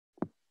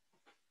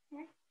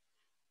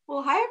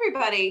Well, hi,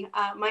 everybody.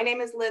 My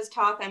name is Liz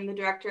Toth. I'm the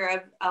Director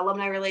of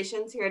Alumni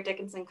Relations here at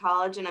Dickinson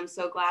College, and I'm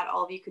so glad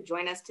all of you could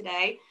join us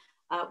today.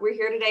 We're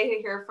here today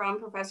to hear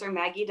from Professor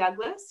Maggie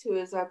Douglas, who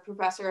is a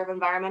professor of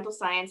environmental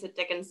science at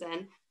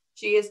Dickinson.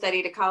 She has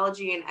studied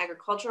ecology and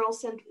agricultural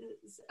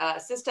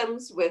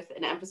systems with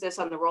an emphasis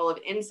on the role of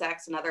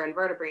insects and other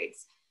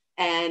invertebrates,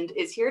 and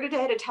is here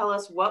today to tell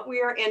us what we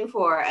are in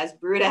for as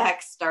Brood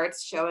X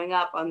starts showing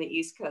up on the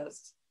East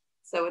Coast.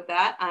 So with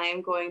that, I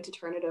am going to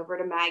turn it over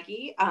to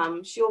Maggie.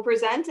 She will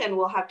present and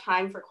we'll have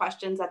time for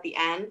questions at the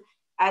end.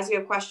 As you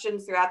have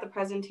questions throughout the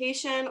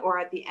presentation or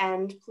at the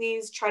end,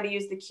 please try to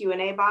use the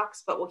Q&A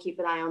box, but we'll keep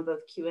an eye on both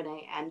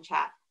Q&A and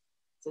chat.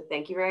 So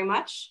thank you very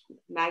much.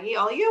 Maggie,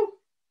 all you.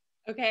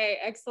 Okay,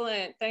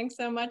 excellent. Thanks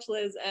so much,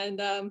 Liz. And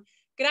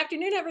good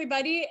afternoon,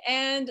 everybody.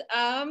 And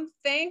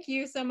thank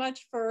you so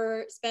much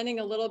for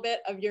spending a little bit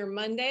of your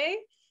Monday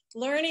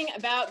learning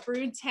about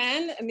Brood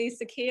 10 and these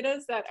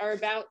cicadas that are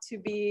about to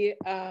be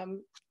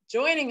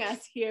joining us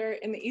here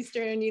in the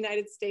Eastern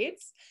United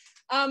States.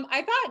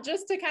 I thought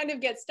just to kind of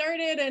get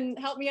started and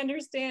help me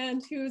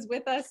understand who's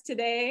with us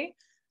today,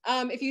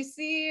 if you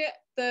see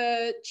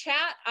the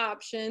chat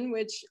option,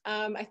 which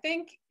I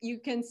think you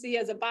can see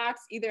as a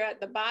box either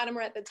at the bottom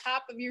or at the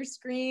top of your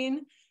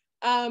screen,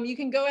 you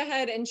can go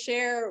ahead and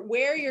share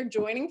where you're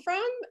joining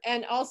from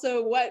and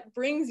also what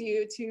brings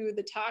you to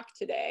the talk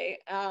today.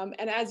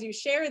 And as you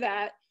share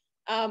that,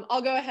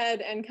 I'll go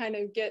ahead and kind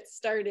of get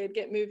started,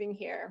 get moving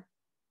here.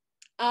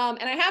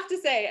 And I have to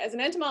say, as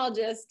an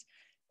entomologist,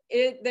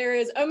 there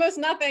is almost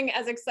nothing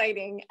as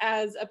exciting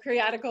as a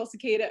periodical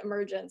cicada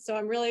emergence. So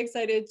I'm really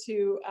excited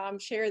to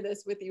share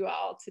this with you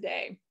all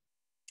today.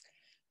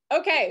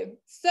 Okay,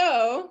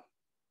 so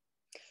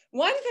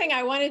one thing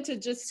I wanted to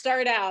just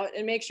start out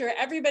and make sure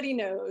everybody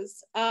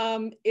knows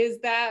is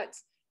that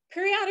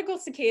periodical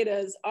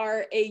cicadas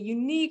are a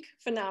unique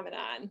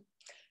phenomenon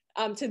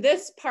to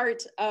this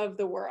part of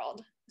the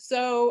world.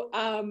 So,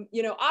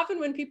 you know, often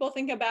when people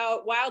think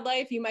about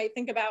wildlife, you might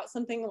think about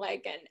something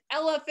like an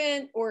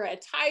elephant or a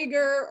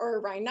tiger or a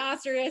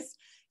rhinoceros,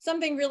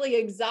 something really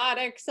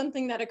exotic,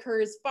 something that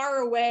occurs far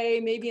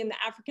away, maybe in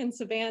the African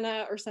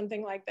savanna or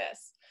something like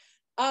this.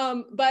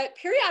 But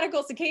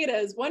periodical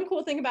cicadas, one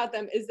cool thing about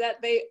them is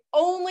that they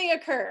only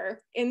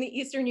occur in the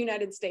Eastern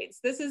United States.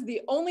 This is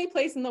the only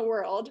place in the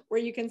world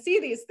where you can see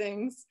these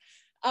things.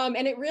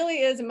 And it really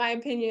is, in my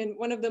opinion,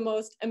 one of the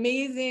most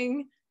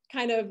amazing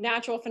kind of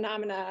natural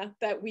phenomena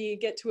that we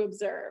get to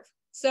observe.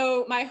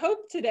 So my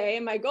hope today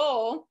and my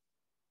goal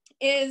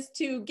is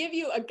to give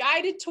you a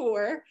guided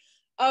tour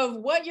of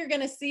what you're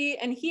going to see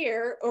and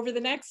hear over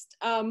the next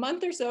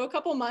month or so, a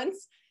couple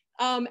months,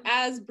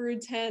 as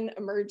Brood 10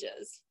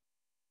 emerges.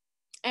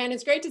 And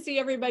it's great to see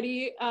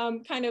everybody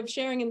kind of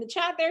sharing in the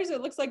chat there. So it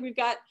looks like we've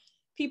got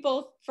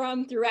people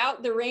from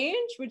throughout the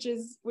range, which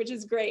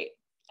is great.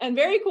 And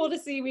very cool to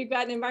see we've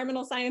got an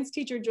environmental science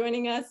teacher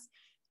joining us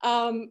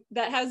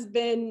that has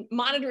been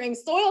monitoring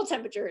soil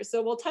temperatures.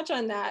 So we'll touch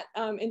on that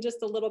in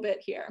just a little bit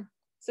here.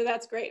 So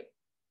that's great.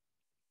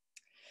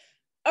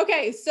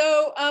 Okay,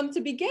 so to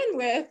begin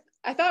with,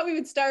 I thought we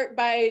would start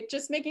by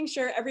just making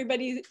sure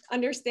everybody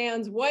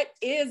understands what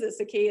is a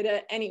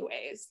cicada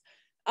anyways.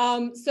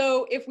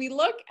 So if we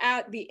look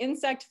at the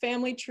insect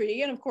family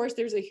tree, and of course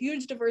there's a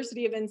huge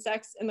diversity of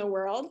insects in the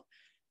world,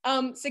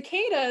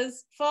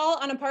 cicadas fall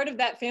on a part of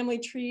that family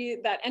tree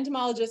that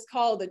entomologists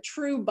call the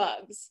true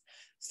bugs.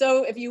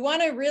 So if you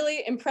want to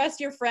really impress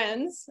your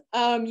friends,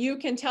 you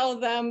can tell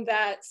them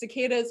that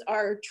cicadas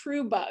are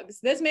true bugs.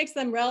 This makes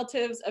them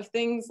relatives of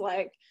things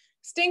like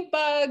stink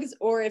bugs,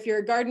 or if you're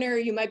a gardener,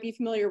 you might be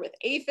familiar with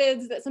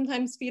aphids that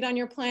sometimes feed on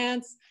your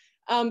plants.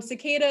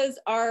 Cicadas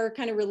are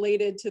kind of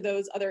related to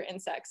those other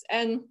insects.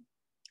 And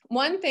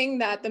one thing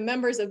that the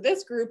members of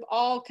this group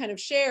all kind of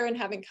share and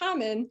have in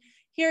common,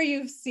 here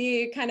you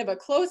see kind of a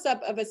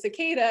close-up of a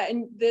cicada,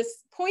 and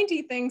this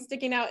pointy thing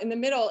sticking out in the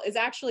middle is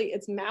actually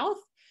its mouth.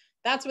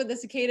 That's what the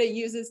cicada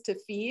uses to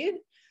feed.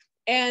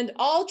 And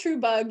all true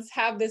bugs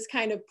have this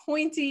kind of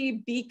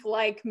pointy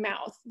beak-like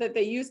mouth that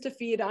they use to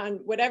feed on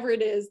whatever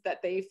it is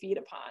that they feed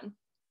upon.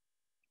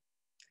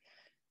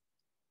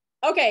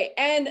 Okay,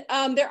 and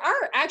there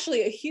are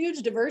actually a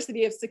huge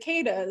diversity of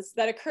cicadas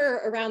that occur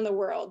around the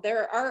world.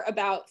 There are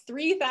about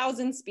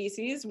 3,000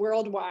 species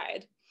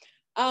worldwide.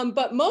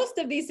 But most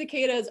of these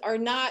cicadas are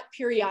not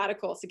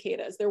periodical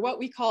cicadas. They're what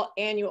we call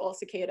annual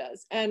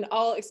cicadas. And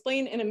I'll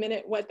explain in a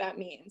minute what that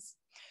means.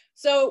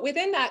 So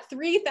within that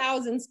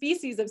 3,000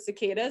 species of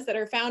cicadas that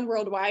are found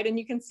worldwide, and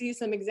you can see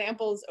some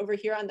examples over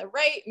here on the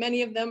right,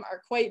 many of them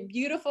are quite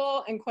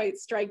beautiful and quite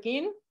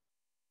striking.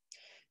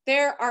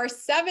 There are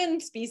 7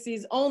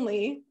 species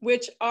only,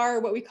 which are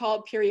what we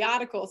call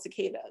periodical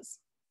cicadas.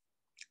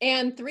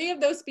 And 3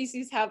 of those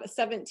species have a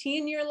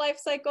 17-year life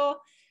cycle,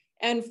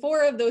 and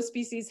 4 of those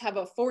species have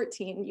a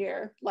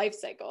 14-year life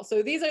cycle.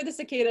 So these are the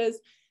cicadas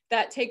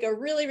that take a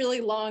really, really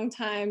long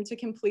time to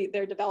complete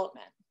their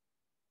development.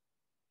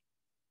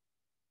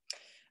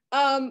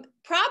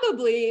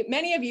 Probably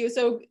many of you,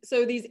 so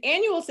these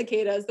annual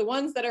cicadas, the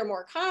ones that are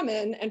more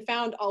common and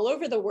found all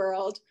over the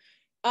world,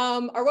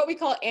 are what we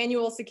call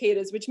annual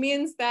cicadas, which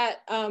means that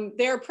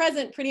they're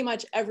present pretty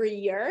much every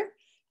year.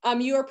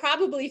 You are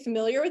probably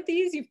familiar with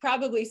these. You've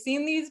probably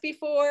seen these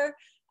before.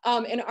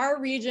 In our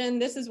region,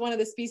 this is one of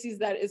the species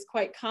that is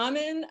quite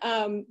common.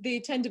 They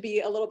tend to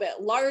be a little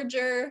bit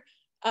larger.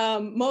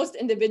 Most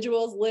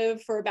individuals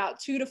live for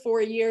about 2 to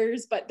 4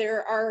 years, but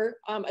there are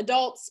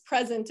adults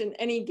present in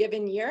any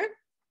given year.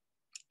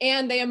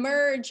 And they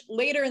emerge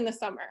later in the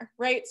summer,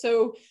 right?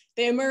 So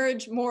they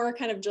emerge more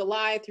kind of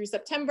July through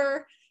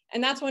September.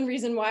 And that's one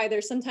reason why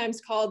they're sometimes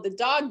called the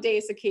dog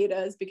day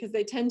cicadas, because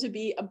they tend to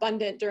be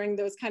abundant during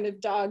those kind of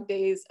dog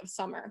days of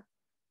summer.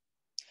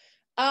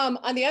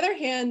 On the other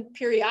hand,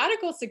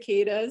 periodical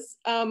cicadas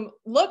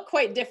look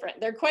quite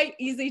different. They're quite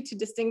easy to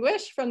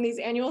distinguish from these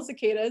annual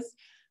cicadas.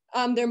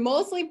 They're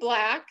mostly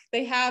black.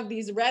 They have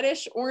these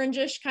reddish,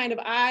 orangish kind of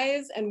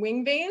eyes and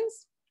wing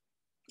veins.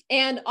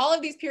 And all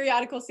of these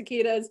periodical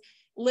cicadas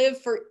live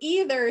for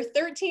either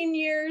 13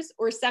 years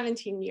or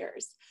 17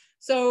 years.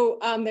 So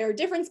there are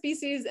different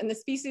species, and the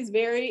species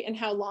vary in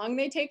how long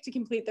they take to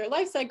complete their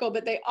life cycle,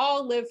 but they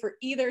all live for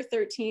either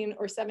 13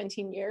 or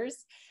 17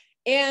 years.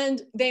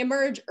 And they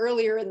emerge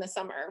earlier in the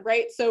summer,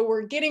 right? So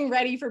we're getting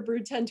ready for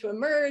brood 10 to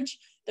emerge.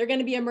 They're going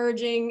to be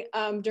emerging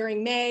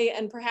during May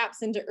and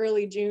perhaps into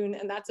early June,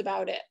 and that's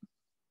about it.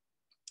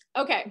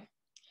 Okay.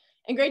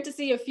 And great to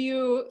see a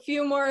few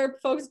more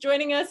folks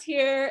joining us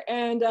here,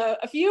 and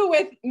a few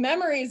with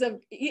memories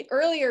of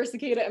earlier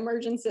cicada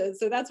emergences.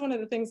 So that's one of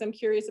the things I'm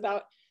curious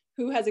about,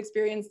 who has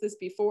experienced this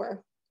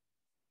before.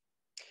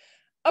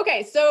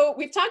 Okay, so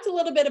we've talked a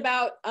little bit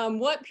about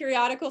what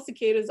periodical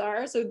cicadas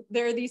are. So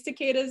there are these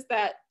cicadas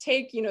that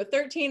take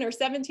 13 or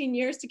 17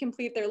 years to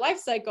complete their life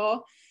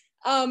cycle.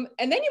 And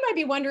then you might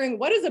be wondering,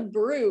 what is a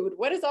brood?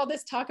 What is all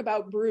this talk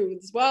about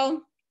broods?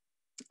 Well,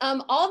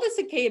 all the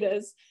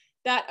cicadas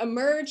that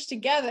emerge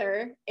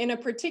together in a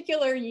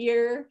particular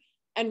year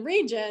and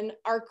region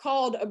are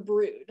called a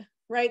brood,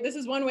 right? This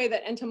is one way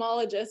that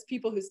entomologists,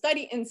 people who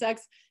study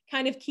insects,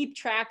 kind of keep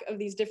track of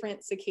these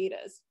different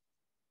cicadas.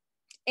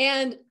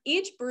 And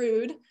each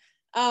brood,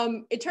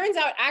 it turns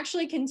out,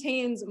 actually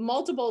contains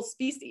multiple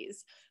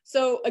species.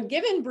 So a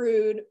given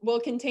brood will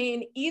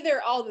contain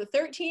either all the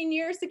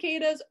 13-year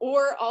cicadas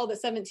or all the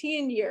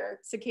 17-year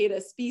cicada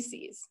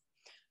species.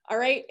 All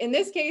right, in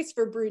this case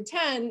for brood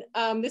 10,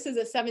 this is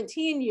a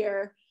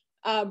 17-year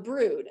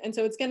brood. And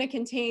so it's going to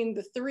contain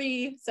the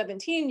 3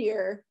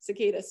 17-year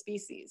cicada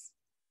species.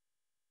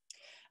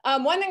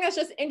 One thing that's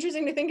just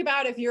interesting to think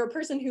about if you're a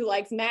person who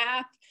likes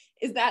math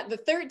is that the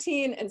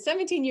 13 and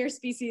 17-year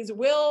species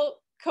will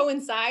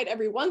coincide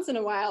every once in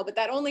a while, but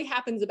that only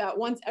happens about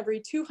once every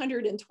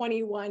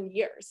 221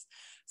 years.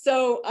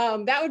 So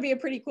that would be a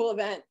pretty cool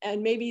event,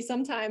 and maybe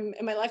sometime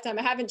in my lifetime.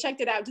 I haven't checked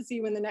it out to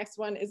see when the next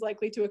one is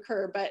likely to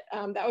occur, but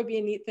that would be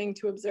a neat thing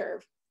to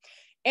observe.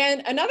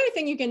 And another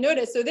thing you can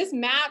notice, so this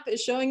map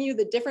is showing you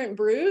the different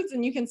broods,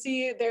 and you can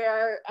see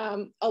there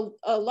are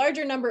a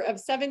larger number of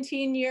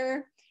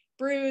 17-year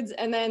broods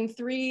and then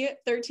 3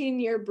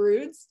 13-year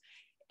broods.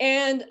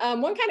 And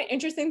one kind of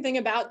interesting thing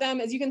about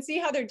them is you can see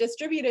how they're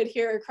distributed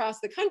here across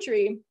the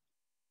country.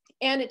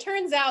 And it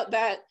turns out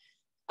that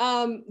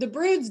the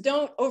broods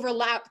don't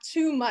overlap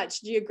too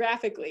much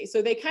geographically.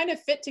 So they kind of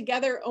fit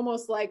together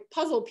almost like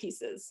puzzle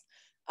pieces,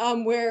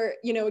 where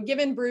a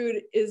given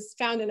brood is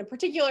found in a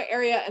particular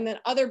area and then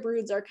other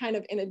broods are kind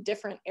of in a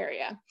different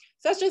area.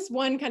 So that's just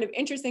one kind of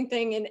interesting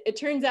thing. And it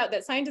turns out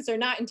that scientists are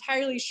not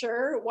entirely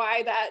sure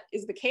why that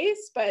is the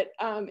case, but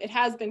it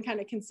has been kind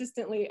of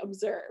consistently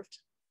observed.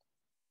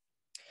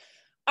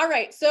 All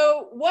right,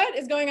 so what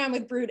is going on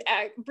with brood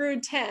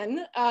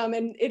 10?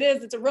 And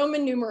it's a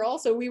Roman numeral,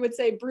 so we would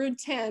say brood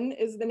 10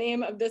 is the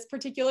name of this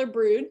particular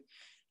brood.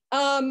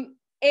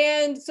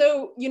 And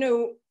so,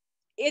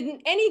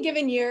 in any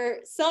given year,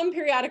 some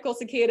periodical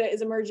cicada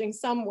is emerging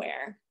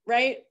somewhere,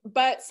 right?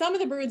 But some of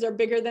the broods are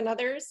bigger than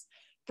others.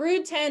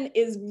 Brood 10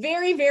 is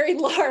very, very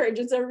large.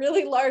 It's a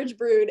really large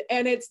brood,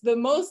 and it's the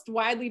most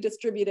widely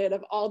distributed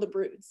of all the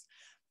broods.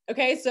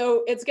 Okay,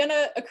 so it's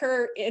gonna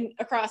occur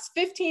across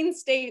 15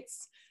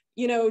 states,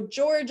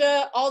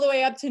 Georgia, all the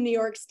way up to New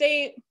York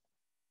State,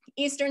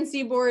 Eastern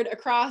Seaboard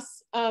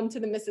across to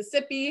the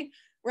Mississippi,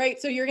 right?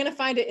 So you're gonna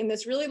find it in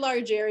this really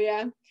large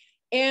area.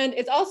 And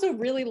it's also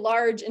really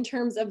large in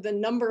terms of the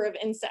number of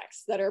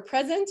insects that are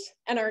present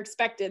and are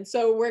expected.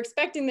 So we're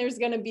expecting there's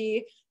gonna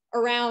be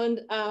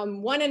around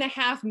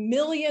 1.5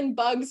 million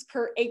bugs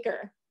per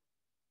acre.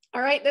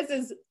 All right, this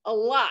is a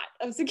lot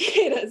of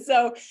cicadas.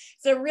 So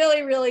it's a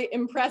really, really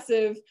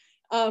impressive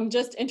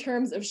just in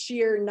terms of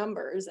sheer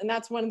numbers. And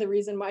that's one of the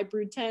reasons why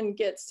brood 10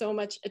 gets so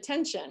much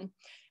attention.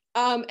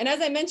 And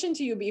as I mentioned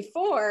to you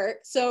before,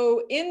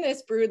 so in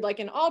this brood, like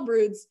in all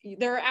broods,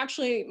 there are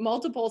actually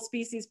multiple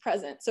species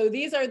present. So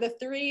these are the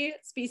 3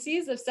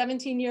 species of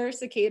 17-year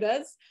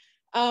cicadas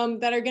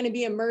that are going to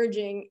be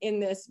emerging in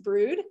this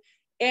brood.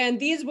 And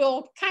these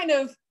will kind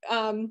of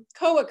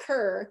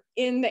co-occur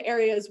in the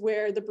areas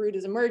where the brood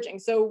is emerging.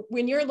 So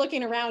when you're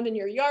looking around in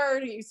your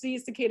yard, you see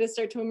cicadas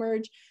start to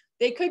emerge,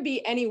 they could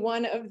be any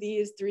one of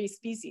these 3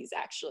 species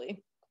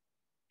actually.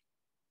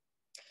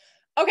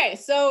 Okay,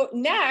 so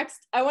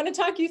next, I want to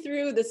talk you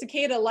through the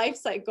cicada life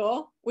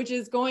cycle, which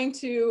is going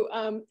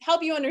to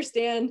help you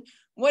understand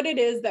what it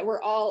is that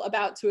we're all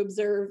about to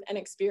observe and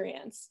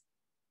experience.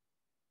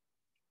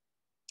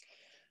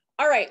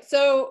 All right,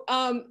 so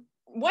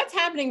what's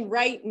happening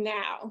right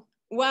now?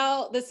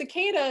 Well, the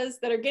cicadas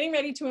that are getting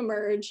ready to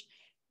emerge,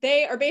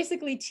 they are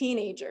basically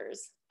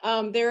teenagers.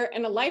 They're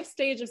in a life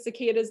stage of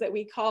cicadas that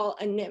we call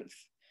a nymph,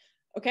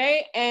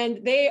 okay?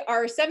 And they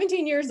are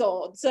 17 years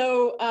old.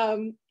 So,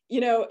 you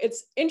know,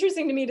 it's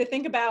interesting to me to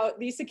think about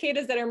these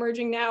cicadas that are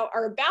emerging now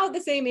are about the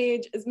same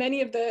age as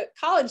many of the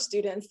college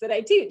students that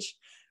I teach,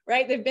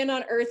 right? They've been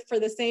on Earth for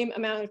the same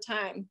amount of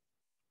time.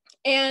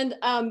 And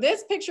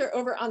this picture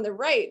over on the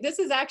right, this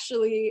is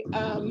actually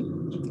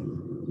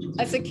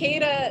a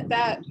cicada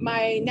that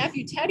my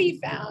nephew Teddy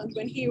found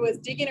when he was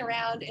digging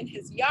around in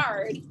his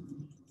yard.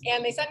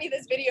 And they sent me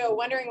this video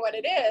wondering what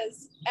it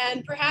is.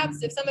 And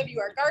perhaps if some of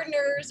you are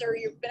gardeners or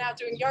you've been out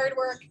doing yard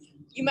work,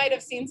 you might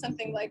have seen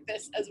something like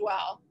this as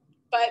well.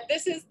 But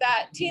this is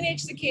that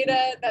teenage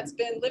cicada that's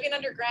been living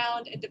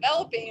underground and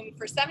developing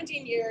for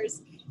 17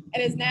 years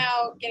and is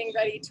now getting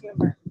ready to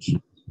emerge.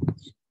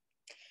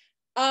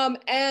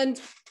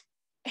 And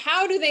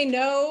how do they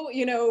know,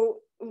 you know,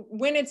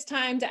 when it's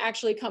time to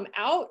actually come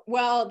out?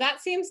 Well,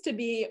 that seems to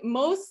be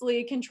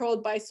mostly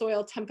controlled by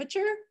soil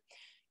temperature.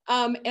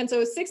 And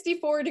so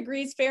 64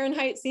 degrees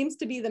Fahrenheit seems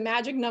to be the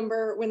magic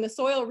number. When the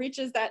soil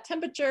reaches that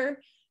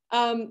temperature,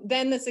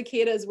 then the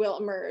cicadas will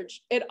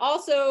emerge. It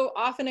also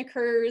often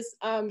occurs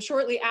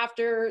shortly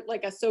after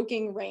like a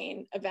soaking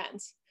rain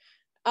event.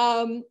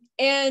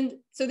 And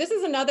so this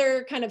is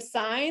another kind of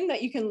sign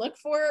that you can look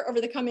for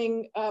over the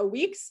coming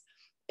weeks,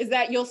 is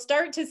that you'll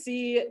start to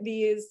see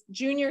these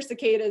junior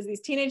cicadas,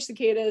 these teenage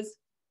cicadas,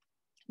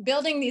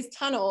 building these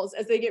tunnels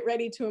as they get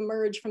ready to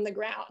emerge from the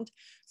ground.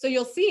 So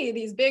you'll see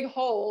these big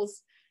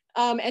holes,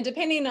 and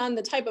depending on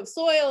the type of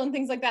soil and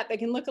things like that, they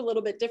can look a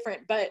little bit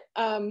different, but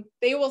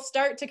they will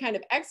start to kind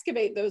of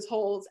excavate those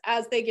holes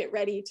as they get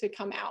ready to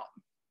come out.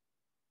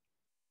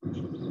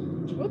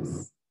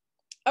 Whoops.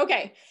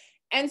 Okay,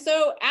 and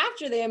so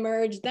after they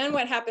emerge, then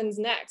what happens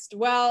next?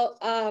 Well,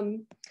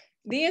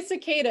 these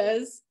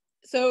cicadas,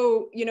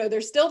 so, you know, they're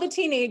still the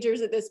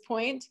teenagers at this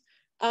point.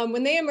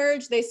 When they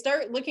emerge, they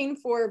start looking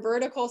for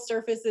vertical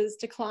surfaces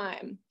to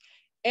climb.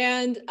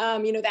 And,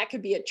 you know, that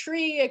could be a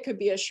tree, it could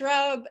be a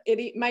shrub,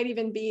 it might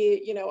even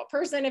be, you know, a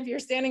person if you're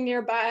standing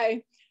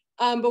nearby.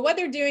 But what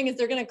they're doing is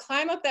they're going to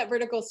climb up that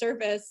vertical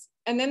surface,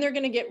 and then they're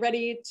going to get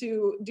ready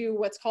to do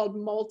what's called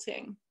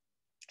molting.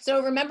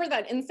 So remember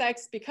that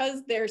insects,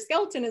 because their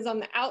skeleton is on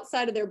the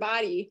outside of their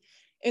body,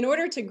 in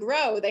order to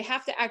grow, they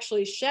have to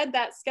actually shed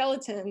that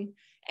skeleton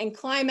and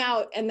climb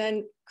out and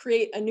then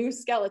create a new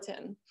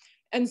skeleton.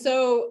 And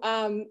so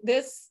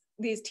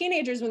these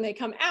teenagers, when they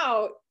come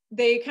out,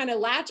 they kind of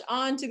latch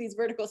on to these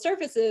vertical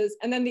surfaces,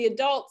 and then the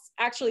adults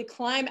actually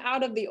climb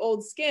out of the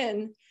old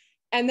skin.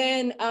 And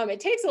then it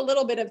takes a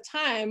little bit of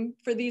time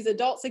for these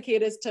adult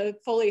cicadas to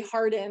fully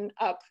harden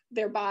up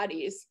their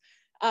bodies.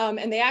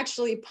 And they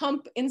actually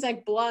pump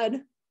insect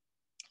blood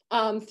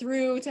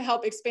through to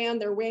help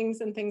expand their wings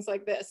and things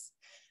like this.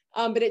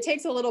 But it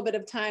takes a little bit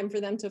of time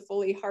for them to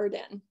fully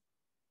harden.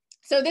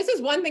 So this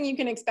is one thing you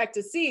can expect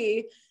to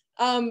see.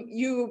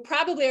 You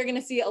probably are going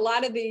to see a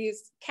lot of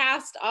these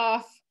cast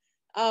off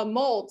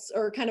molts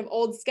or kind of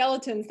old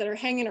skeletons that are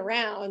hanging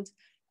around.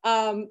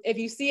 If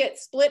you see it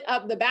split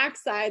up the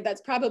backside,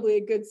 that's probably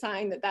a good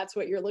sign that that's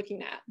what you're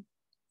looking at.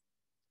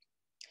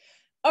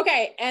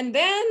 Okay, and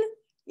then,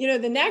 you know,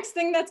 the next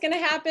thing that's going to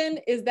happen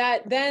is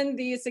that then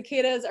these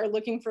cicadas are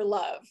looking for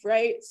love,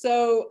 right?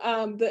 So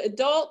the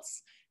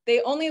adults,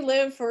 they only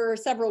live for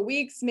several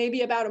weeks,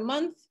 maybe about a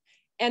month.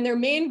 And their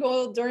main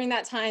goal during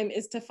that time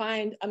is to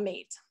find a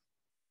mate.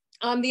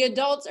 The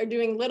adults are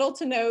doing little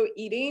to no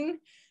eating,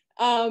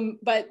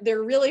 but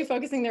they're really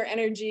focusing their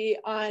energy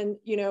on,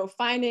 you know,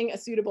 finding a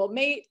suitable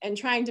mate and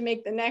trying to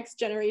make the next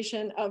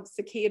generation of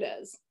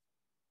cicadas.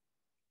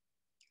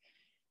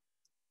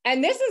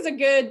 And this is a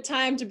good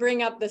time to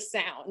bring up the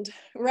sound,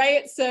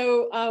 right?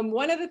 So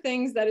one of the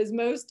things that is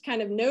most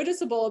kind of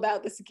noticeable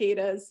about the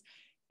cicadas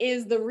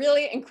is the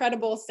really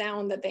incredible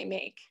sound that they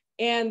make.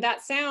 And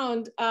that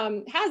sound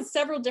has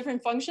several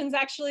different functions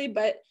actually,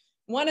 but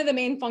one of the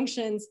main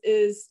functions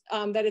is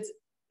that it's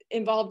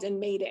involved in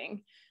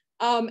mating.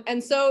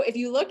 And so if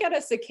you look at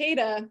a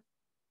cicada,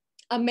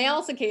 a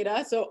male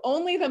cicada, so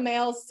only the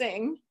males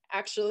sing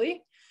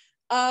actually.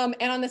 And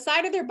on the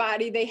side of their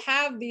body, they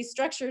have these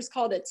structures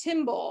called a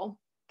timbal.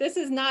 This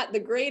is not the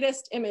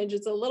greatest image,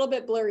 it's a little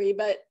bit blurry,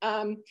 but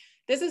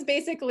this is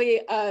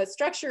basically a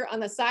structure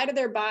on the side of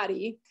their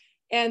body.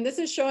 And this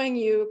is showing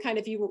you kind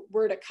of, if you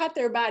were to cut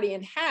their body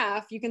in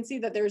half, you can see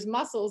that there's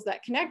muscles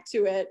that connect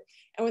to it.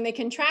 And when they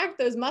contract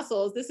those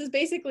muscles, this is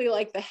basically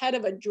like the head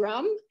of a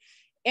drum,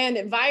 and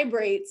it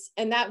vibrates,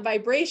 and that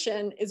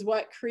vibration is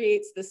what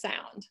creates the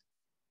sound.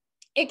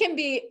 It can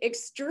be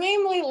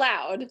extremely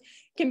loud,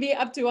 can be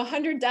up to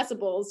 100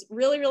 decibels,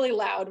 really, really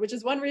loud, which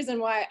is one reason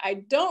why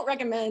I don't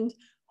recommend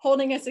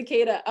holding a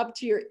cicada up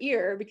to your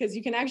ear, because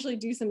you can actually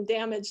do some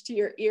damage to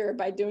your ear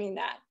by doing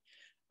that.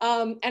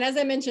 And as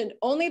I mentioned,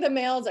 only the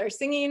males are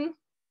singing,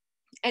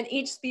 and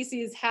each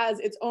species has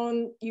its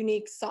own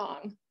unique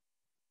song.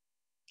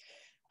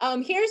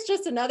 Here's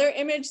just another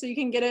image so you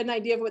can get an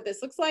idea of what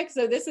this looks like.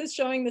 So this is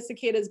showing the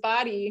cicada's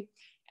body,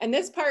 and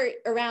this part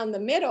around the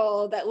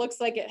middle that looks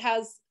like it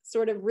has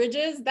sort of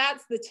ridges,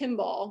 that's the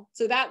timbal.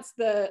 So that's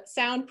the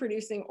sound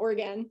producing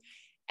organ.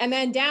 And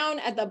then down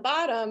at the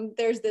bottom,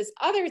 there's this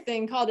other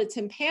thing called a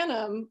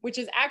tympanum, which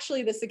is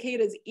actually the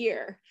cicada's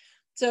ear.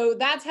 So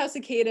that's how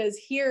cicadas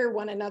hear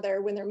one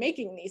another when they're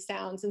making these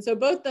sounds. And so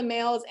both the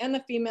males and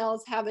the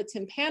females have a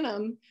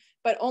tympanum,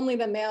 but only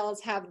the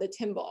males have the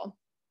timbal.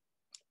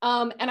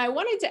 And I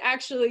wanted to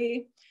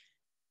actually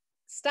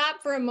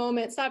stop for a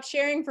moment, stop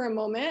sharing for a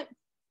moment,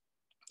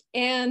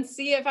 and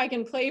see if I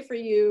can play for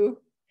you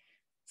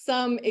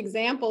some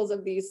examples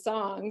of these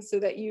songs so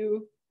that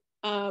you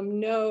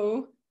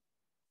know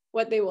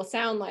what they will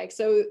sound like.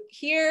 So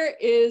here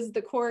is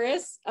the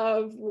chorus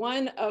of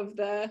one of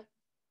the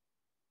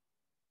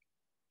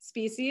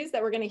species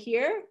that we're going to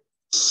hear.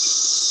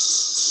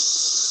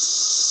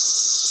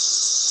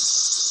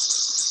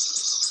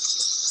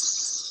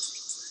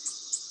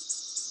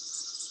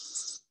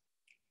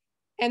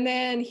 And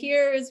then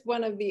here's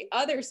one of the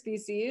other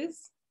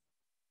species.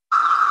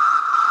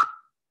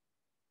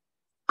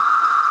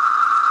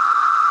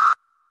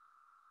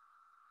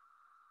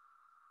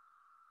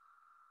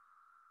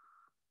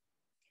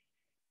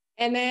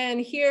 And then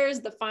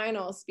here's the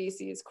final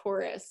species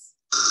chorus.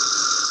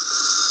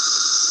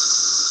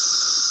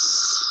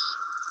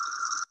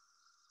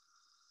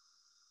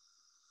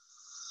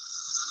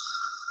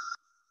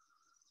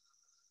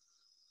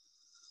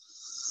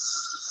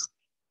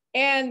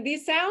 And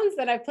these sounds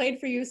that I've played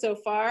for you so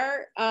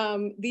far,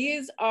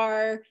 these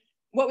are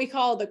what we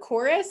call the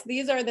chorus.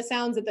 These are the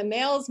sounds that the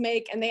males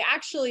make, and they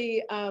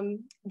actually,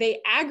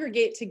 they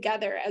aggregate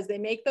together as they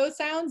make those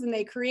sounds, and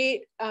they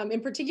create,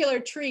 in particular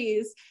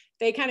trees,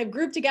 they kind of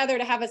group together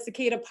to have a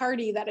cicada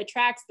party that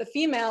attracts the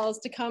females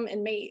to come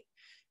and mate.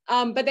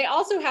 But they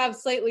also have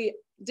slightly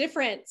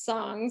different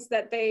songs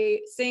that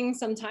they sing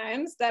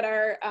sometimes that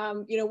are,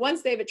 you know,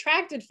 once they've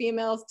attracted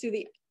females to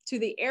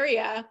the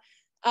area,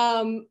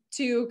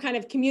 to kind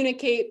of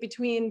communicate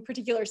between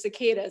particular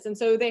cicadas. And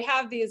so they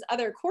have these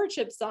other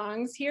courtship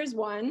songs. Here's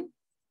one.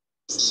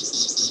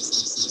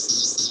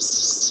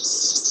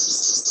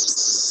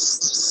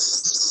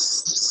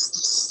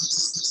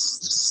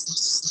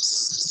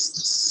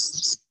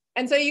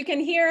 And so you can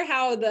hear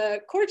how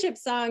the courtship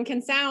song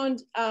can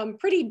sound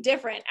pretty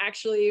different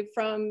actually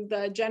from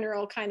the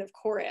general kind of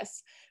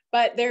chorus.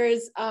 But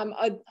there's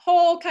a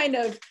whole kind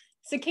of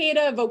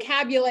cicada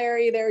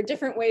vocabulary. There are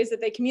different ways that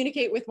they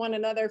communicate with one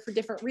another for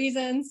different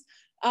reasons.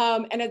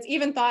 And it's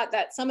even thought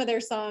that some of their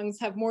songs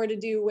have more to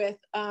do with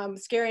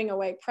scaring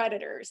away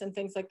predators and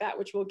things like that,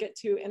 which we'll get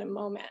to in a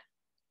moment.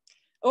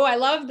 Oh, I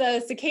love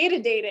the cicada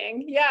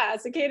dating. Yeah,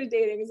 cicada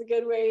dating is a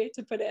good way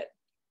to put it.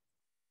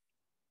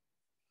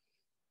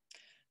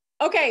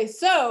 Okay,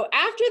 so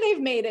after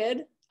they've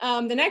mated,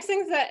 the next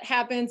thing that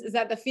happens is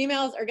that the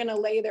females are gonna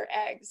lay their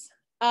eggs.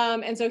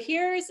 And so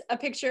here's a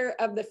picture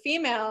of the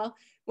female.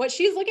 What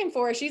she's looking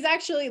for, she's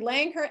actually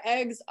laying her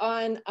eggs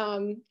on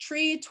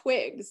tree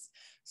twigs.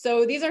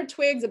 So these are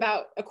twigs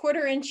about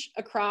 1/4 inch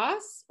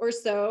across or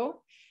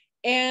so.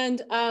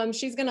 And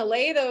she's gonna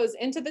lay those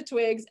into the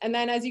twigs. And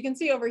then as you can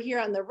see over here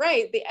on the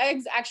right, the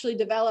eggs actually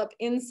develop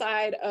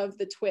inside of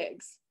the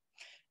twigs.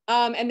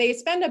 And they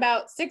spend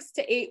about 6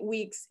 to 8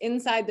 weeks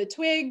inside the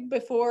twig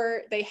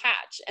before they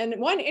hatch. And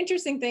one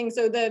interesting thing,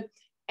 so the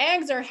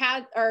eggs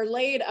are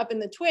laid up in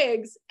the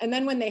twigs, and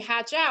then when they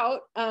hatch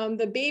out,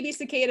 the baby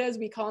cicadas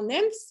we call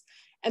nymphs,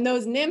 and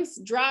those nymphs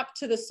drop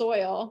to the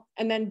soil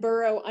and then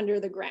burrow under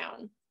the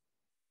ground.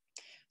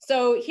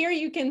 So here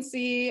you can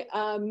see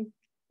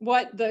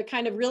what the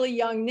kind of really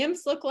young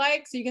nymphs look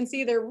like. So you can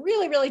see they're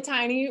really, really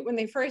tiny when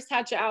they first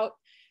hatch out.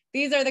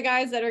 These are the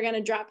guys that are going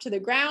to drop to the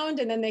ground,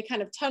 and then they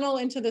kind of tunnel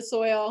into the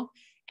soil.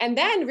 And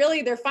then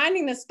really they're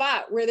finding the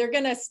spot where they're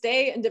going to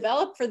stay and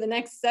develop for the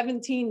next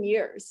 17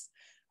 years.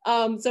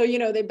 So, you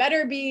know, they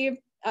better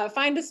be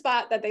find a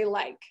spot that they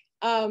like.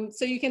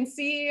 So you can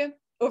see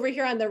over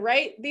here on the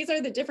right, these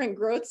are the different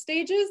growth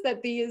stages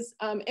that these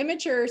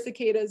immature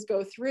cicadas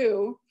go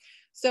through.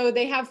 So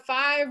they have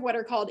 5 what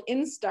are called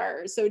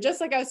instars. So just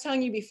like I was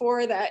telling you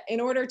before, that in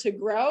order to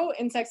grow,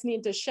 insects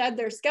need to shed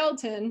their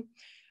skeleton.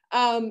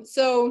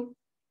 So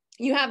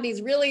you have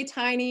these really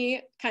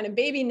tiny kind of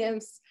baby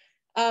nymphs.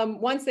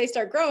 Once they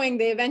start growing,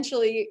 they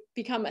eventually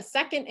become a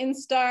 2nd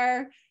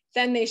instar.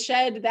 Then they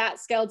shed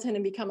that skeleton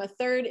and become a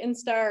 3rd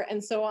instar,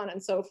 and so on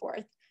and so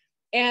forth.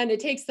 And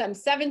it takes them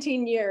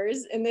 17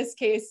 years in this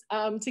case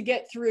to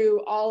get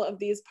through all of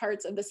these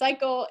parts of the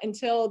cycle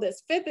until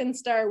this 5th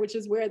instar, which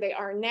is where they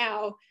are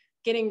now,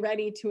 getting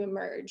ready to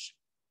emerge.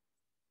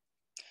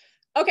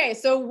 Okay,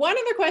 so one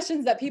of the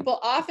questions that people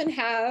often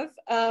have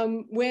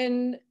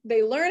when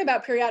they learn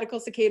about periodical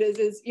cicadas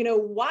is, you know,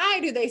 why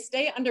do they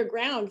stay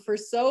underground for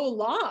so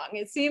long?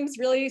 It seems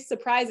really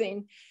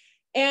surprising.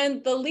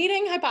 And the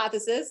leading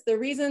hypothesis, the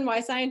reason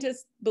why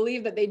scientists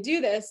believe that they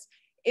do this,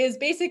 is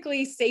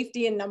basically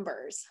safety in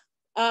numbers.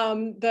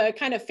 The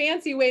kind of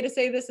fancy way to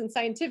say this in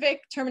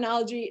scientific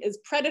terminology is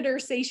predator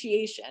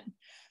satiation.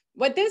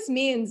 What this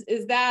means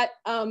is that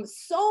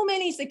so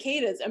many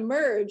cicadas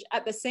emerge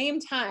at the same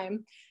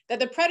time that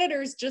the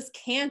predators just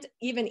can't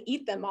even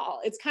eat them all.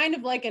 It's kind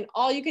of like an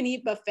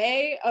all-you-can-eat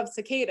buffet of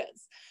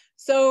cicadas.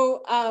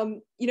 So,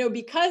 you know,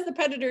 because the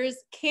predators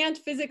can't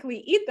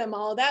physically eat them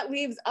all, that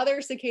leaves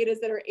other cicadas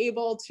that are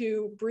able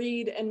to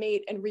breed and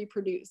mate and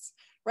reproduce,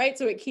 right?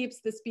 So it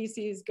keeps the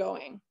species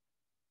going.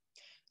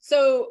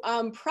 So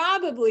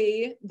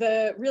probably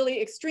the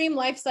really extreme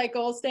life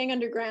cycle, staying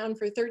underground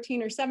for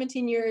 13 or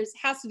 17 years,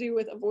 has to do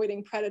with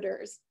avoiding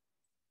predators.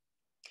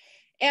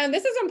 And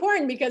this is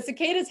important because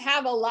cicadas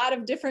have a lot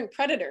of different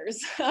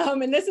predators.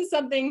 And this is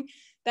something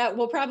that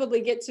we'll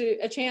probably get to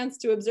a chance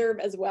to observe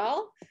as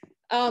well.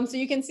 So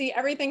you can see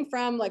everything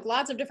from like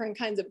lots of different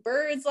kinds of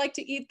birds like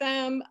to eat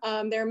them.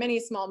 There are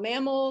many small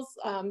mammals,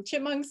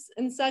 chipmunks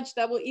and such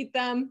that will eat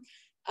them.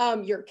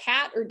 Your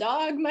cat or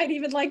dog might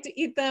even like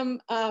to eat them,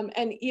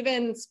 and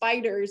even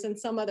spiders and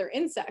some other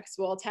insects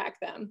will attack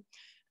them.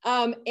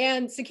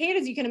 And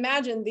cicadas, you can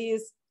imagine,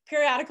 these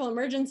periodical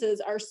emergences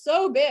are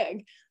so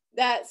big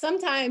that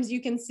sometimes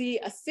you can see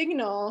a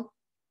signal,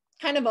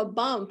 kind of a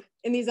bump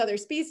in these other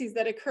species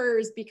that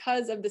occurs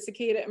because of the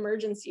cicada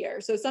emergence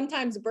year. So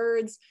sometimes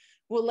birds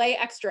will lay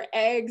extra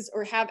eggs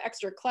or have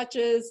extra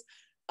clutches.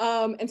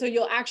 And so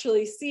you'll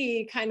actually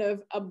see kind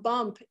of a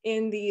bump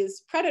in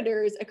these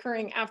predators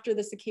occurring after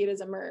the cicadas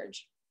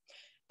emerge.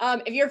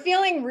 If you're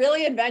feeling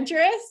really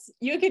adventurous,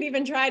 you could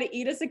even try to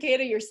eat a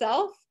cicada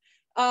yourself.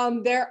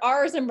 There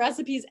are some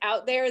recipes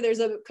out there. There's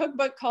a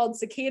cookbook called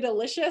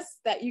Cicadalicious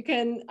that you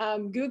can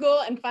Google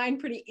and find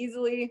pretty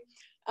easily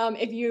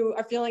if you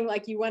are feeling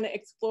like you want to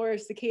explore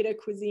cicada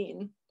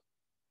cuisine.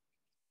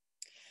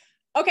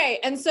 Okay,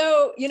 and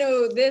so, you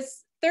know,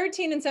 this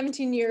 13 and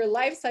 17-year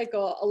life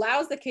cycle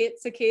allows the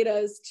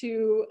cicadas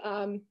to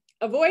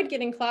avoid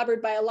getting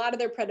clobbered by a lot of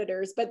their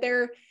predators, but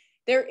there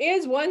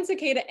is one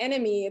cicada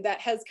enemy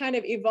that has kind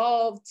of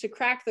evolved to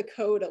crack the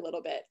code a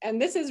little bit.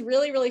 And this is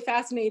really, really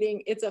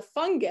fascinating. It's a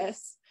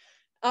fungus.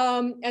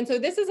 And so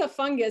this is a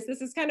fungus.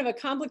 This is kind of a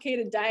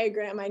complicated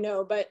diagram, I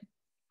know, but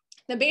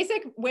the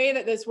basic way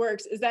that this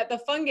works is that the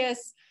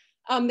fungus,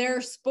 there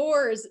are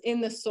spores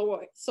in the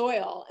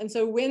soil. And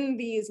so when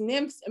these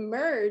nymphs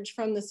emerge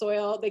from the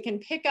soil, they can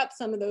pick up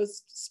some of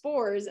those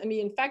spores and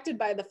be infected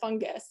by the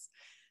fungus.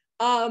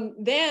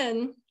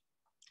 Then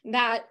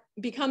that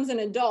becomes an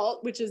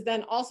adult, which is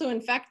then also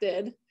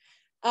infected.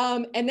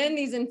 And then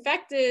these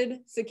infected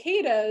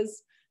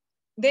cicadas,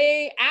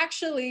 they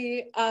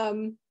actually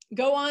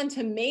go on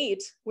to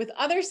mate with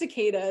other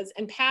cicadas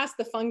and pass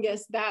the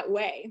fungus that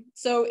way.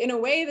 So in a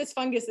way, this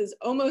fungus is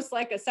almost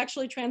like a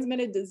sexually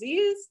transmitted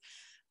disease.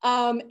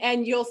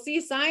 And you'll see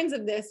signs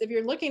of this if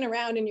you're looking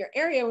around in your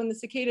area when the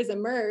cicadas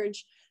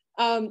emerge.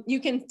 You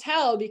can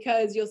tell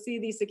because you'll see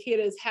these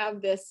cicadas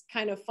have this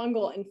kind of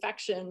fungal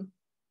infection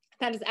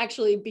that is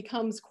actually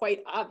becomes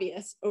quite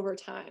obvious over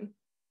time.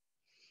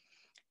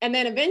 And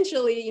then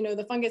eventually, you know,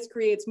 the fungus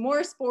creates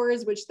more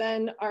spores, which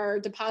then are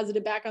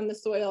deposited back on the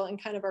soil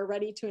and kind of are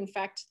ready to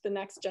infect the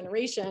next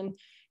generation.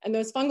 And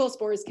those fungal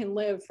spores can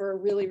live for a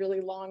really, really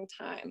long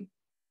time.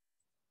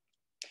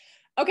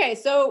 Okay,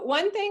 so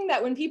one thing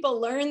that when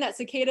people learn that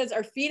cicadas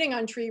are feeding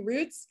on tree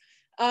roots,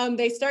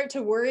 they start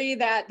to worry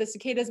that the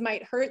cicadas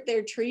might hurt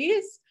their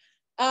trees.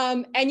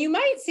 And you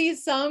might see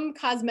some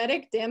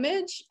cosmetic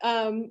damage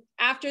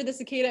after the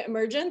cicada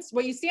emergence.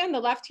 What you see on the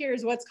left here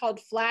is what's called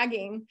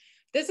flagging.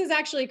 This is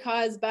actually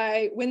caused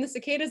by when the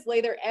cicadas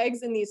lay their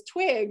eggs in these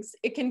twigs,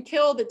 it can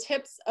kill the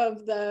tips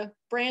of the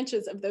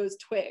branches of those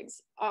twigs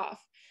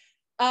off.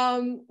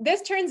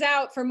 This turns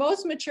out for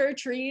most mature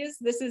trees,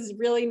 this is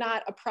really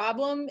not a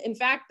problem. In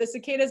fact, the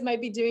cicadas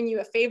might be doing you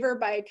a favor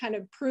by kind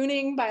of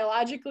pruning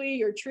biologically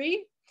your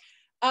tree.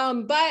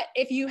 But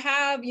if you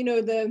have, you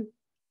know, the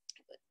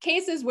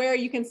cases where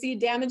you can see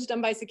damage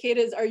done by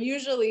cicadas are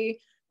usually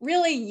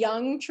really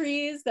young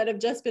trees that have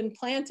just been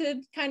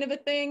planted, kind of a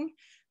thing.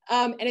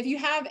 And if you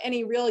have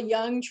any real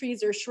young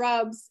trees or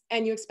shrubs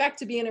and you expect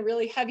to be in a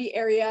really heavy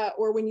area,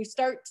 or when they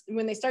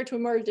start to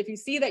emerge, if you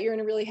see that you're in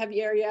a really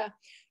heavy area,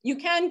 you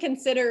can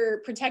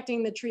consider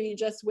protecting the tree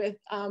just with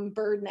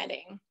bird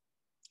netting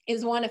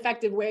is one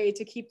effective way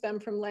to keep them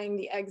from laying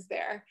the eggs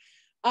there.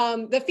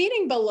 The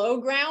feeding below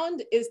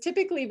ground is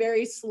typically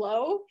very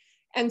slow.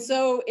 And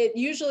so it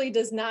usually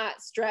does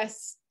not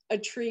stress a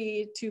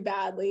tree too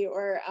badly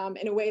or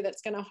in a way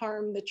that's going to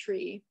harm the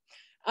tree.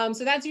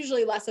 So that's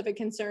usually less of a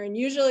concern.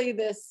 Usually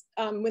this,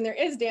 when there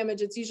is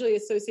damage, it's usually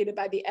associated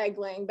by the egg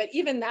laying, but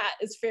even that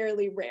is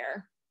fairly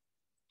rare.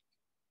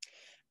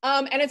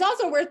 And it's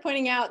also worth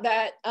pointing out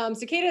that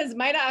cicadas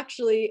might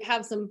actually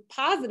have some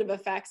positive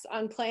effects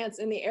on plants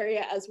in the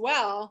area as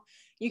well.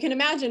 You can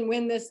imagine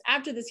when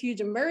after this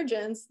huge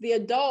emergence, the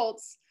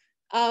adults,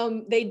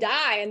 they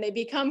die and they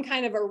become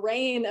kind of a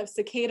rain of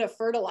cicada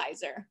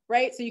fertilizer,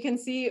 right? So you can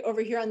see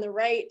over here on the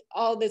right,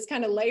 all this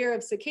kind of layer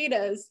of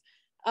cicadas,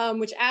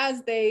 which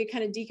as they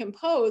kind of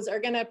decompose are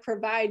going to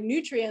provide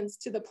nutrients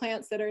to the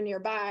plants that are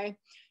nearby.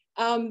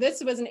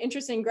 This was an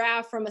interesting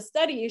graph from a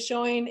study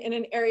showing in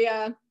an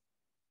area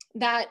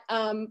that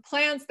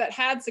plants that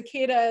had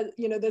cicada,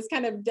 this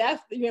kind of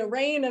death,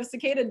 reign of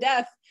cicada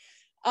death,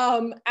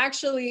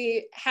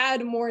 actually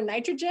had more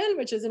nitrogen,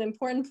 which is an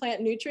important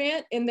plant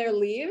nutrient, in their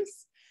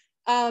leaves.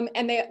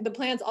 And the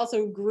plants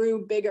also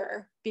grew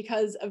bigger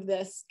because of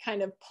this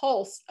kind of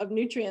pulse of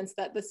nutrients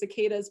that the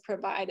cicadas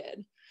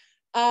provided.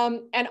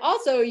 And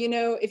also,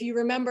 if you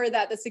remember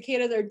that the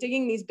cicadas are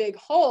digging these big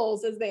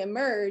holes as they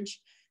emerge,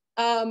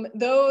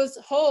 those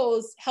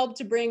holes help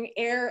to bring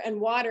air and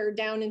water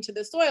down into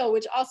the soil,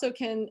 which also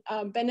can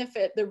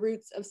benefit the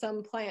roots of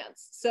some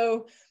plants.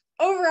 So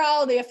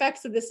overall, the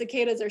effects of the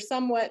cicadas are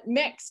somewhat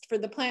mixed for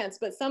the plants,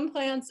 but some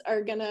plants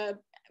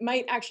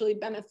might actually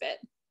benefit.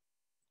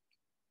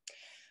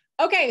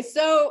 Okay,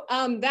 so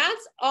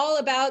that's all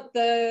about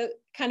the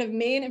kind of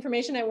main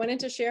information I wanted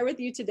to share with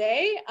you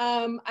today.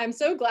 I'm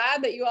so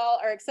glad that you all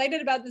are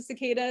excited about the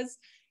cicadas.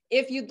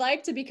 If you'd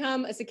like to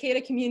become a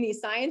cicada community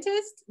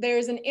scientist,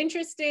 there's an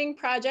interesting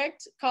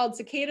project called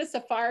Cicada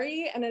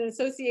Safari and an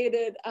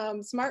associated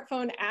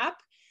smartphone app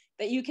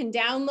that you can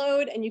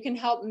download, and you can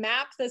help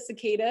map the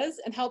cicadas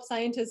and help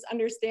scientists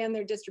understand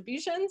their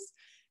distributions.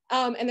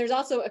 And there's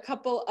also a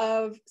couple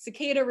of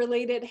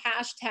cicada-related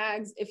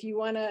hashtags if you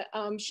want to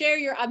share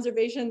your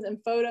observations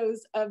and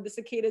photos of the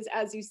cicadas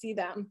as you see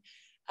them.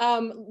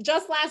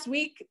 Just last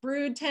week,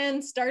 Brood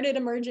 10 started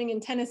emerging in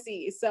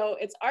Tennessee, so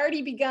it's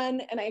already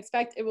begun, and I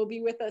expect it will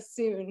be with us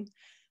soon.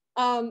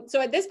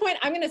 So at this point,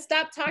 I'm going to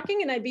stop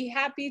talking, and I'd be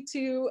happy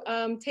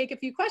to take a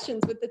few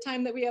questions with the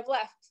time that we have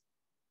left.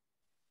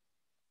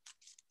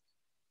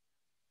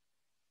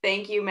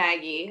 Thank you,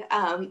 Maggie.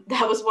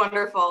 That was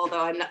wonderful,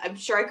 though I'm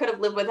sure I could have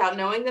lived without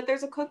knowing that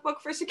there's a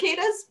cookbook for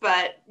cicadas,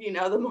 but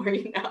the more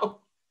you know.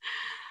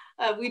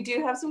 We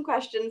do have some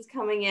questions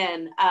coming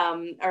in.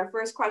 Our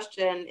first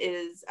question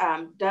is,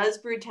 does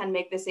Brood 10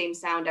 make the same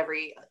sound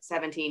every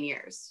 17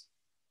 years?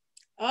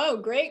 Oh,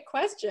 great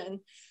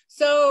question.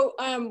 So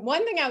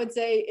one thing I would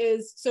say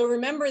is, so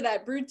remember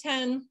that Brood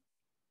 10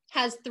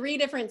 has 3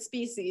 different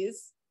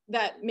species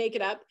that make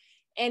it up,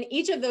 and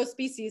each of those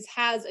species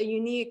has a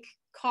unique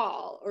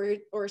call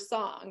or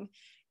song.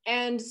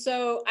 And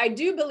so I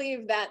do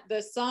believe that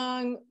the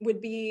song would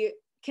be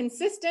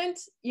consistent,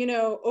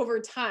 over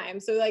time.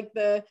 So like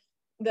the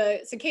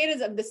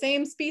cicadas of the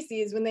same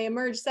species, when they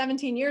emerged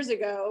 17 years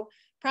ago,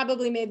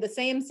 probably made the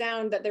same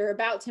sound that they're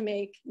about to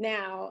make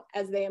now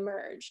as they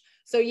emerge.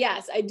 So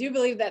yes, I do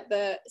believe that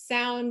the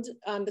sound,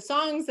 the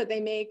songs that they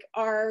make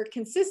are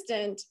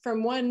consistent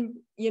from one,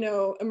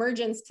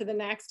 emergence to the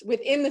next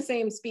within the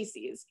same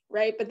species,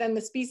 right? But then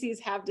the species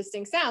have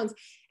distinct sounds.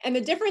 And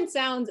the different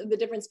sounds of the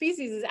different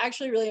species is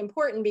actually really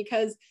important,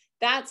 because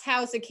that's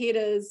how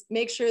cicadas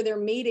make sure they're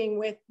mating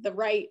with the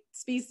right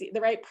species,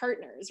 the right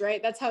partners,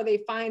 right? That's how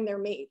they find their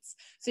mates.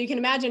 So you can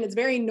imagine it's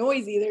very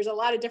noisy. There's a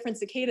lot of different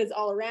cicadas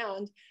all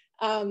around.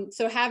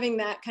 So having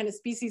that kind of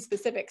species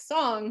specific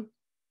song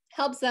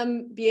helps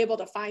them be able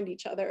to find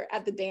each other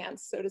at the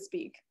dance, so to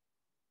speak.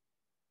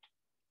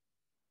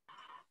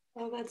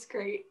 Oh, that's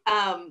great.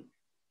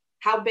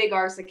 How big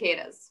are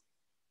cicadas?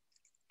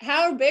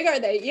 How big are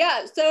they?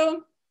 Yeah,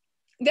 so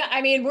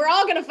I mean, we're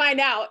all gonna find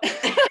out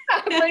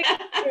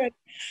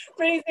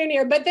pretty soon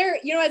here, but they're,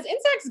 as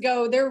insects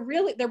go,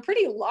 they're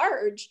pretty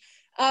large.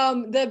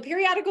 The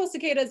periodical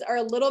cicadas are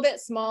a little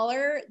bit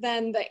smaller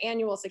than the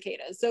annual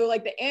cicadas. So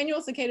like the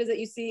annual cicadas that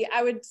you see,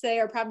 I would say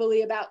are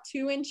probably about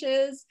 2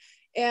 inches,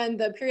 and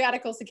the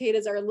periodical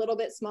cicadas are a little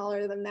bit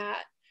smaller than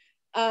that.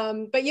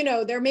 But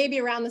they're maybe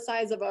around the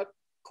size of a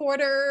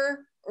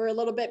quarter or a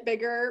little bit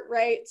bigger,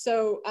 right?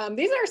 So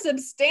these are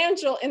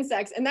substantial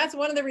insects, and that's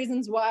one of the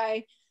reasons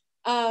why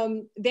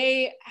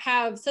they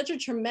have such a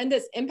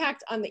tremendous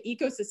impact on the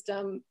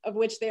ecosystem of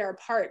which they are a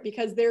part,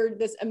 because they're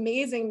this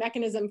amazing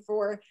mechanism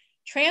for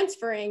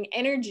transferring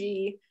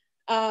energy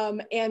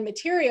and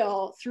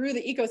material through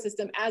the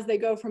ecosystem as they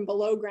go from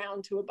below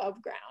ground to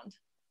above ground.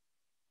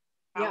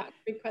 Wow. Yeah,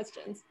 big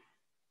questions.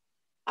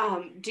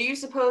 Do you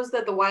suppose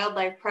that the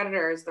wildlife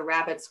predators, the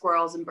rabbits,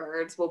 squirrels, and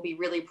birds, will be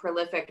really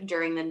prolific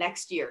during the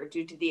next year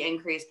due to the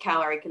increased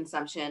calorie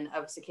consumption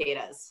of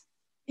cicadas?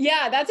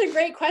 Yeah, that's a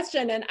great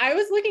question. And I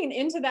was looking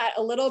into that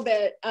a little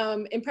bit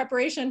in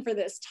preparation for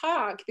this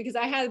talk, because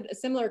I had a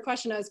similar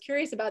question. I was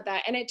curious about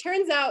that. And it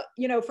turns out,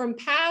 from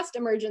past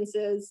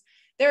emergences,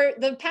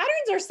 the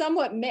patterns are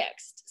somewhat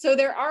mixed. So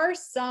there are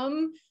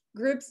some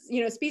groups,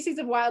 species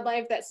of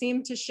wildlife that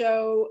seem to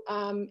show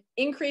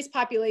increased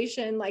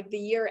population like the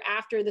year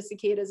after the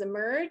cicadas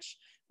emerge,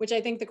 which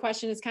I think the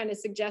question is kind of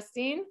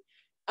suggesting.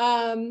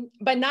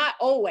 But not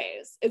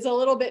always. It's a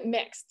little bit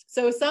mixed.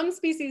 So some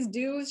species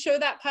do show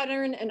that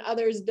pattern and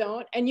others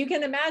don't. And you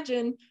can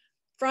imagine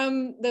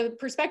from the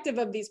perspective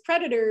of these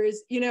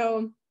predators,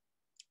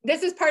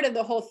 this is part of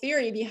the whole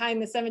theory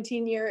behind the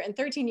 17-year and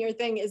 13-year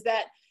thing, is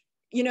that,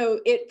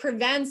 it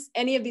prevents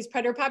any of these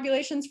predator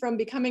populations from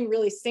becoming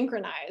really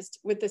synchronized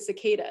with the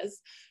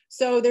cicadas.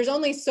 So there's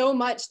only so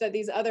much that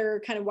these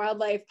other kind of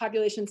wildlife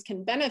populations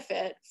can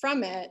benefit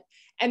from it.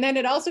 And then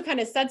it also kind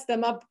of sets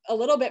them up a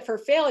little bit for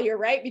failure,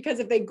 right? Because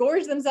if they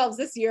gorge themselves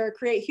this year,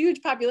 create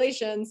huge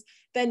populations,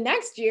 then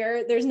next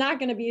year, there's not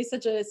going to be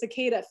such a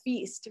cicada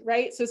feast,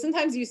 right? So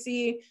sometimes you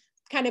see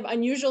kind of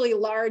unusually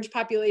large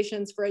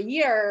populations for a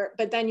year,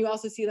 but then you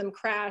also see them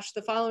crash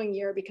the following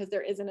year because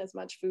there isn't as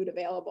much food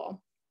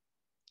available.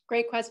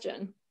 Great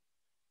question.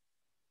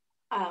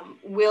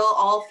 Will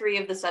all 3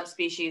 of the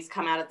subspecies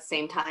come out at the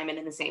same time and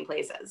in the same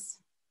places?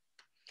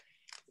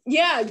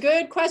 Yeah,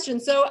 good question.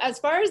 So as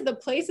far as the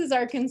places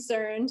are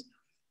concerned,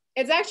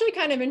 it's actually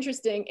kind of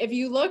interesting. If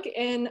you look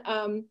in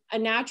a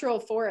natural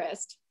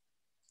forest,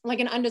 like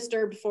an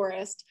undisturbed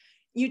forest,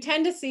 you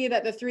tend to see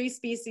that the 3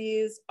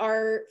 species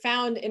are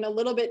found in a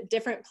little bit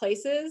different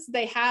places.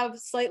 They have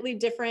slightly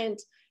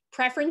different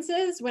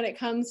preferences when it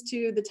comes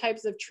to the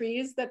types of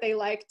trees that they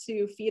like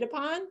to feed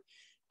upon.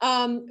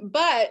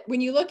 But when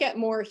you look at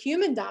more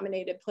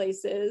human-dominated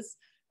places,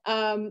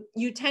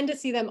 you tend to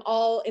see them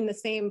all in the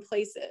same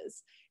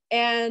places.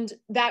 And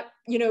that,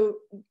 you know,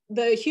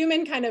 the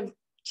human kind of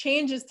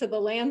changes to the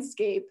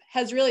landscape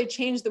has really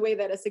changed the way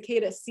that a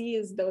cicada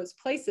sees those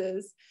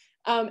places.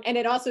 And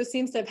it also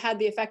seems to have had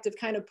the effect of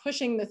kind of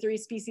pushing the 3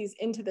 species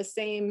into the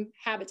same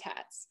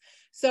habitats.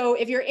 So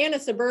if you're in a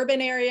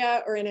suburban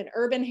area or in an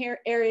urban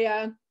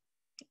area,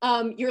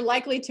 you're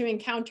likely to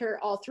encounter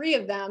all 3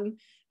 of them,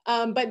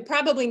 but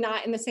probably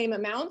not in the same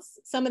amounts.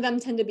 Some of them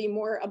tend to be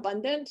more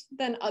abundant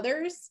than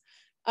others.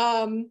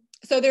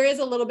 So there is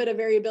a little bit of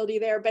variability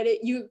there,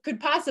 but you could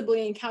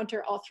possibly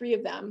encounter all 3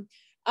 of them.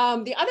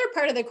 The other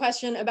part of the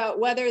question about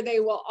whether they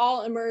will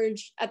all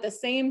emerge at the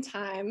same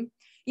time,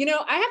 you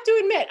know, I have to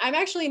admit, I'm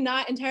actually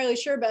not entirely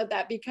sure about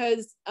that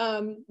because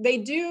they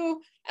do,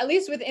 at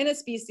least within a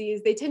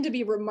species, they tend to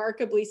be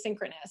remarkably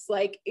synchronous,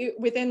 like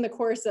within the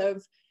course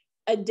of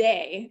a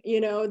day, you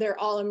know, they're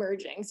all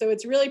emerging. So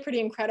it's really pretty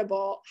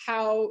incredible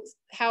how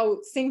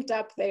synced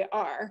up they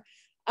are.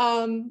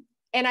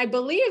 And I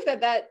believe that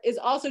that is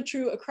also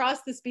true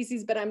across the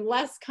species, but I'm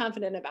less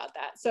confident about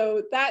that.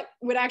 So that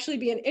would actually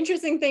be an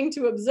interesting thing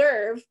to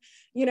observe,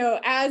 you know,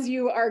 as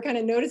you are kind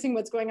of noticing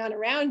what's going on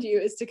around you,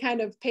 is to kind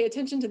of pay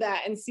attention to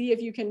that and see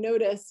if you can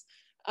notice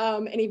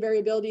any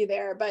variability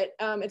there. But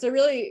it's a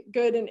really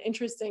good and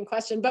interesting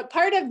question. But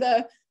part of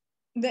the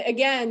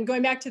again,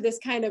 going back to this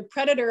kind of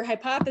predator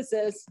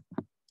hypothesis,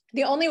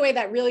 the only way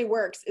that really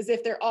works is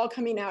if they're all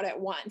coming out at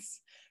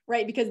once,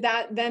 right? Because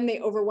then they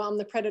overwhelm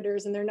the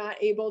predators and they're not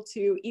able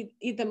to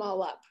eat them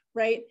all up,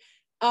 right?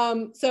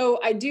 So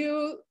I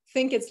do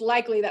think it's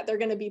likely that they're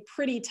going to be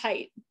pretty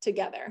tight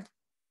together.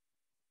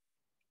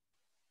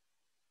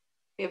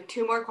 We have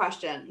 2 more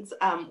questions.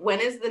 When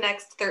is the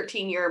next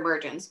 13-year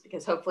emergence?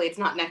 Because hopefully it's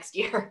not next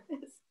year.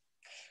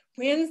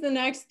 When's the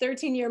next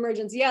 13-year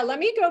emergence? Yeah, let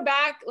me go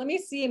back. Let me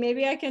see.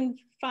 Maybe I can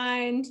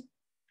find,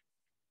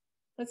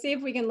 let's see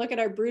if we can look at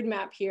our brood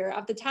map here.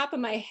 Off the top of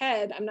my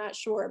head, I'm not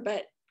sure,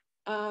 but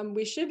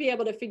we should be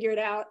able to figure it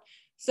out.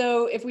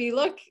 So if we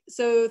look,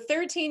 so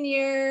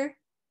 13-year,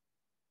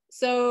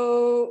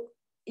 so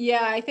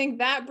yeah, I think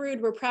that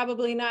brood we're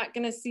probably not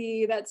going to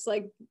see. That's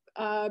like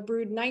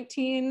brood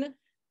 19,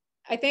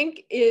 I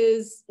think,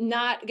 is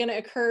not going to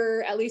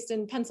occur, at least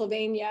in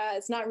Pennsylvania.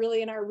 It's not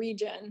really in our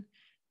region.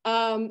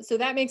 So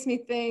that makes me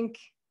think,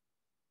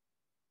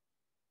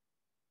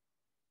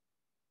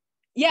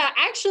 yeah,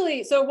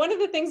 actually, so one of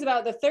the things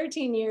about the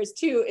 13 years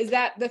too, is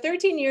that the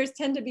 13 years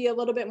tend to be a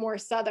little bit more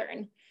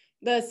southern.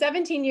 The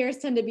 17 years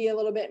tend to be a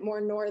little bit more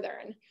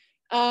northern.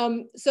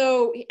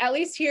 So at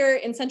least here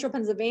in central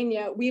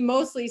Pennsylvania, we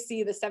mostly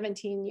see the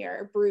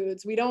 17-year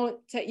broods. We don't,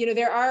 you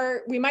know,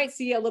 we might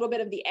see a little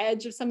bit of the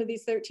edge of some of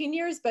these 13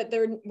 years, but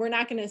we're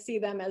not going to see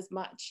them as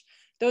much.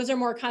 Those are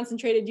more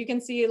concentrated. You can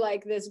see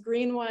like this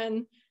green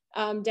one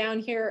down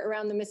here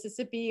around the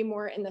Mississippi,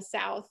 more in the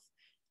south.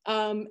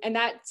 And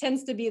that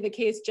tends to be the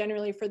case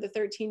generally for the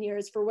 13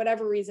 years, for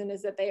whatever reason,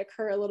 is that they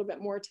occur a little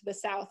bit more to the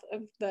south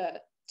of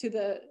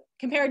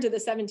compared to the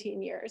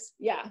 17 years.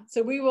 Yeah,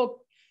 so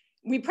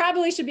we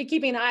probably should be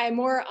keeping an eye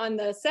more on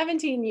the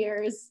 17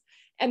 years.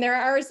 And there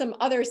are some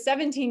other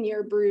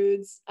 17-year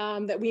broods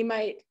that we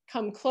might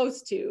come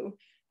close to.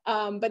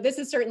 But this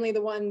is certainly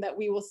the one that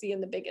we will see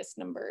in the biggest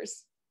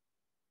numbers.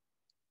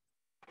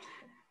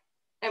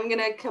 I'm going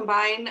to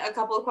combine a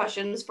couple of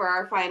questions for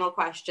our final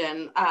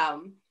question,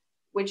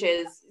 which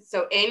is,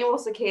 so annual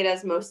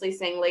cicadas mostly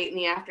sing late in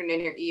the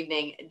afternoon or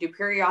evening. Do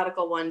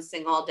periodical ones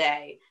sing all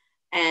day?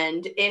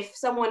 And if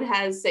someone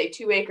has, say,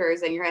 2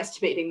 acres and you're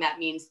estimating that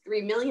means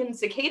 3 million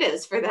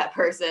cicadas for that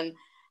person,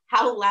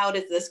 how loud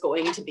is this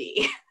going to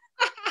be?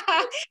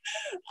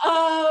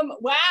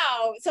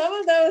 Wow, some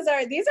of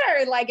these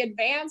are like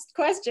advanced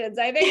questions.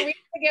 I think we need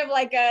to give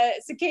like a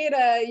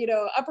cicada, you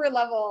know, upper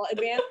level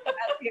advanced class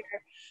here.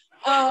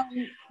 But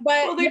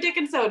well, they're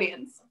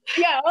Dickinsonians.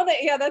 Yeah,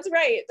 yeah, that's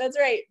right. That's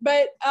right.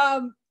 But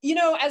you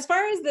know, as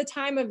far as the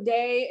time of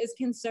day is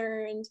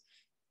concerned,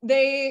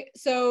 my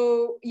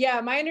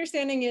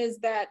understanding is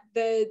that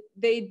they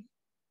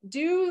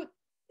do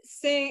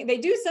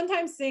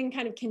sometimes sing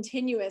kind of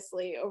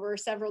continuously over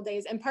several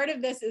days. And part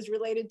of this is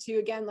related to,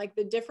 again, like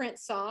the different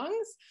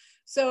songs.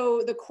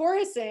 So the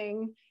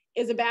chorusing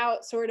is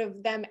about sort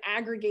of them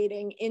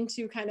aggregating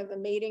into kind of a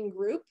mating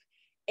group.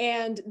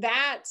 And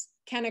that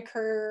can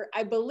occur,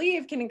 I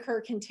believe, can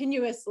occur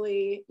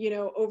continuously, you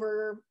know,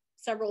 over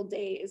several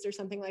days or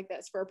something like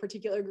this for a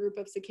particular group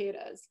of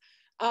cicadas.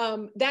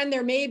 Then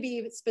there may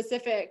be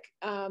specific,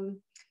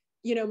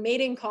 you know,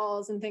 mating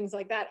calls and things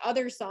like that,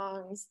 other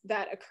songs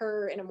that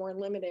occur in a more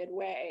limited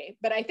way.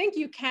 But I think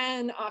you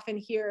can often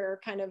hear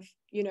kind of,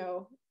 you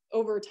know,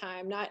 over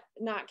time,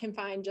 not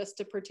confined just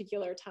to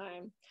particular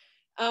time.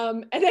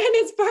 And then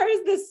as far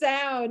as the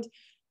sound,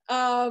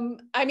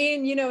 I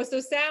mean, you know, so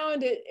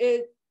sound,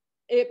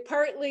 it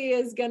partly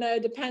is gonna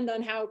depend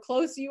on how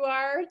close you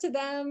are to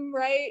them,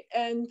 right?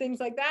 And things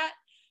like that.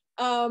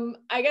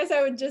 I guess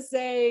I would just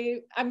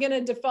say, I'm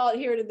gonna default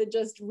here to the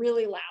just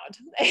really loud.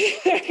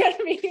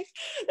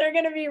 they're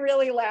gonna be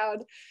really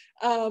loud.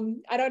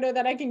 I don't know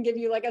that I can give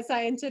you like a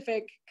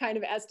scientific kind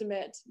of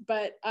estimate,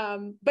 but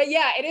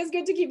yeah, it is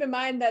good to keep in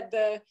mind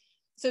that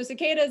so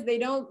cicadas, they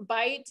don't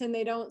bite and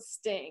they don't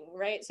sting,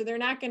 right? So they're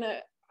not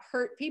gonna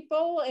hurt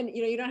people, and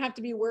you know, you don't have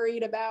to be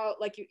worried about,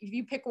 like, if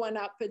you pick one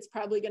up, it's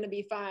probably gonna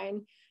be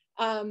fine.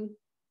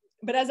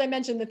 But as I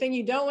mentioned, the thing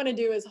you don't wanna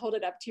do is hold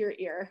it up to your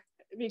ear,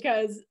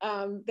 because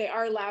they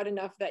are loud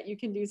enough that you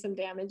can do some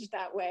damage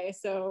that way.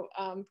 So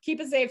keep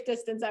a safe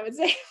distance, I would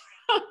say,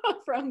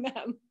 from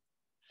them.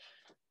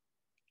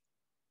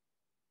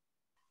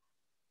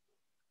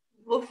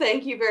 Well,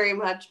 thank you very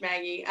much,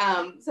 Maggie.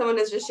 Someone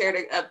has just shared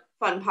a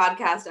fun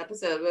podcast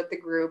episode with the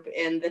group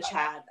in the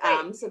chat.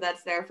 So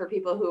that's there for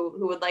people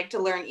who would like to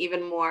learn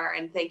even more.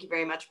 And thank you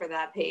very much for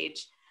that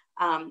page.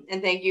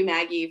 And thank you,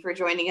 Maggie, for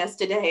joining us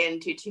today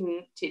and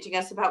teaching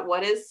us about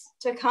what is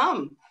to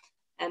come.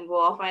 And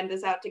we'll all find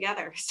this out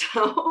together.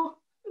 So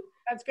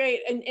that's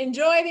great. And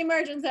enjoy the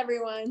emergence,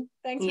 everyone.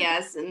 Thanks.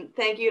 Yes, and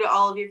thank you to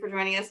all of you for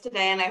joining us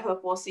today. And I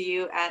hope we'll see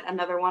you at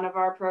another one of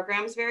our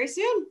programs very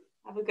soon.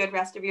 Have a good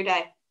rest of your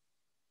day.